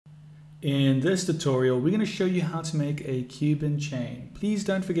In this tutorial, we're going to show you how to make a Cuban chain. Please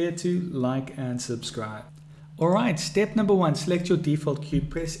don't forget to like and subscribe. Alright, step number 1, select your default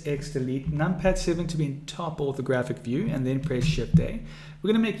cube, press X, delete, numpad 7 to be in top orthographic view, and then press Shift A.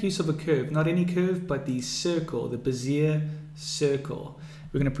 We're going to make use of a curve, not any curve, but the circle, the Bezier circle.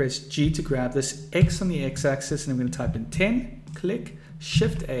 We're going to press G to grab this X on the X-axis, and I'm going to type in 10, click,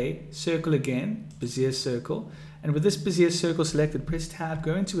 Shift A, circle again, Bezier circle. And with this Bezier circle selected, press Tab,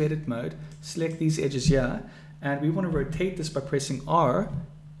 go into edit mode, select these edges here, and we want to rotate this by pressing R,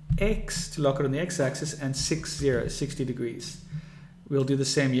 X to lock it on the X-axis, and 60 degrees. We'll do the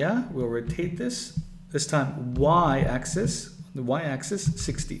same here. We'll rotate this time Y-axis, the Y-axis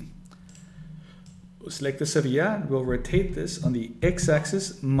 60. We'll select this over here, and we'll rotate this on the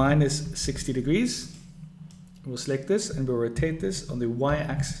X-axis minus 60 degrees. We'll select this and we'll rotate this on the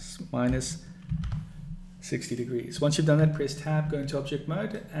Y-axis minus 60 degrees. Once you've done that, press Tab, go into object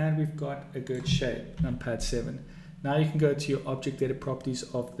mode, and we've got a good shape, numpad 7. Now you can go to your object data properties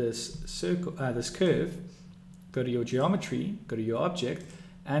of this circle, this curve, go to your geometry, go to your object,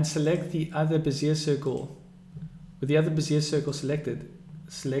 and select the other Bezier circle. With the other Bezier circle selected,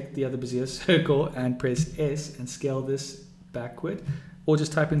 select the other Bezier circle and press S and scale this backward, or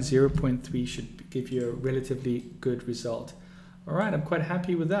just type in 0.3 should give you a relatively good result. Alright, I'm quite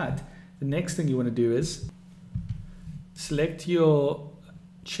happy with that. The next thing you want to do is select your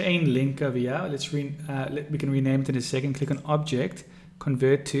chain link over here. We can rename it in a second. Click on Object,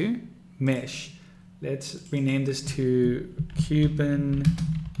 Convert to Mesh. Let's rename this to Cuban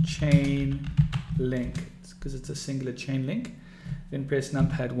chain link because it's a singular chain link. Then press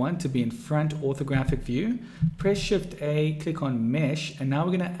numpad 1 to be in front orthographic view. Press Shift A, click on Mesh, and now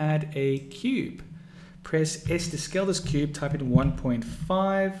we're going to add a cube. Press S to scale this cube, type in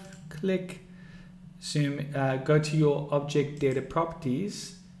 1.5, click, zoom, go to your object data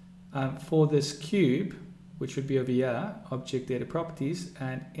properties for this cube, which would be over here, object data properties,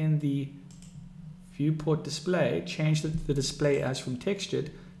 and in the viewport display, change the display as from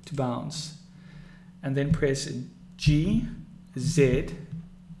textured to bounds. And then press G, Z,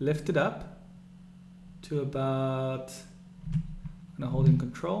 lift it up to about, I'm going to hold in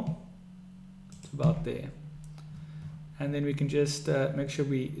control, to about there. And then we can just make sure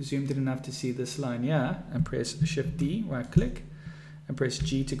we zoomed in enough to see this line here, and press Shift D, right click, and press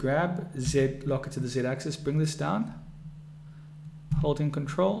G to grab, Z, lock it to the Z axis, bring this down, hold in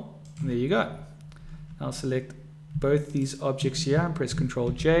control, and there you go. I'll select both these objects here and press Control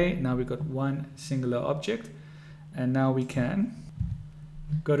J. Now we've got one singular object. And now we can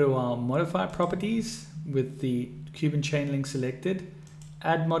go to our modifier properties with the Cuban chain link selected,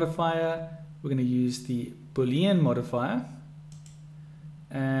 add modifier. We're going to use the Boolean modifier,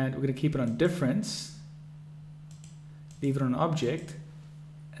 and we're going to keep it on difference, leave it on object,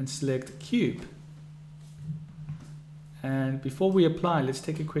 and select cube. And before we apply, let's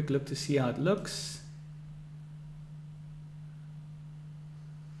take a quick look to see how it looks.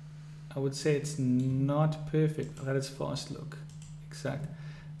 I would say it's not perfect. That is fast look. Exact.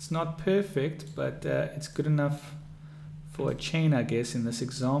 It's not perfect, but it's good enough for a chain, I guess, in this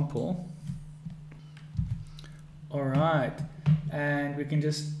example. Alright, and we can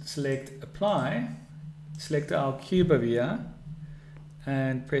just select apply, select our cube over here,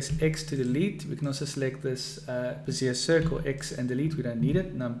 and press X to delete. We can also select this Bezier circle, X and delete. We don't need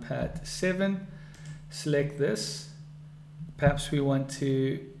it. Numpad 7. Select this. Perhaps we want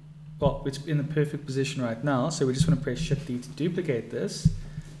to, well, it's in the perfect position right now, so we just want to press Shift D to duplicate this,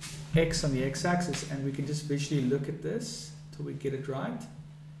 X on the X-axis, and we can just visually look at this till we get it right.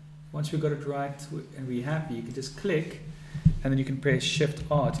 Once we've got it right and we're happy, you can just click, and then you can press Shift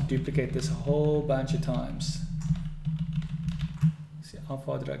R to duplicate this a whole bunch of times. See, how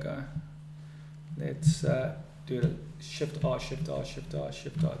far did I go? Let's do it. Shift R, Shift R, Shift R,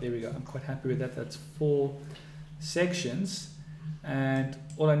 Shift R. There we go. I'm quite happy with that. That's 4 sections. And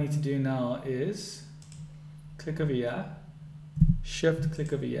all I need to do now is click over here, Shift,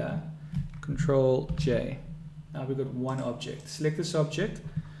 click over here, Control J. Now we've got one object. Select this object,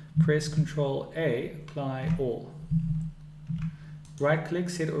 press Control A, apply all. Right click,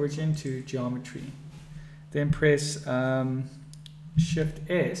 set origin to geometry. Then press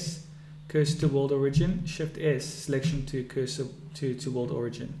Shift S, cursor to world origin, Shift S, selection to cursor to world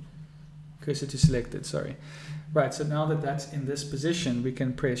origin. Cursor to selected, sorry. Right, so now that that's in this position, we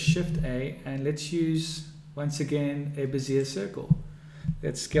can press Shift A, and let's use, once again, a Bezier circle.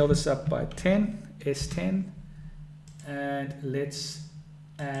 Let's scale this up by 10, S10, and let's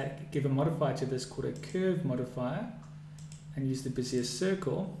give a modifier to this called a curve modifier, and use the Bezier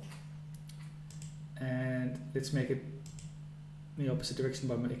circle, and let's make it the opposite direction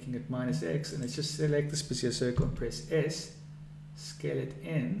by making it minus x, and let's just select this Bezier circle and press S, scale it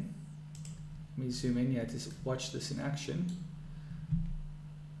in. Let me zoom in here to watch this in action.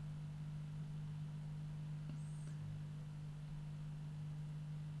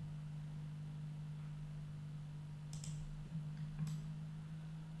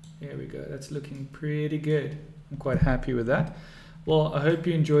 There we go, that's looking pretty good. I'm quite happy with that. Well, I hope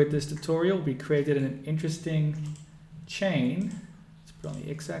you enjoyed this tutorial. We created an interesting chain. Let's put on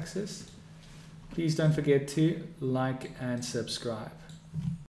the x-axis. Please don't forget to like and subscribe.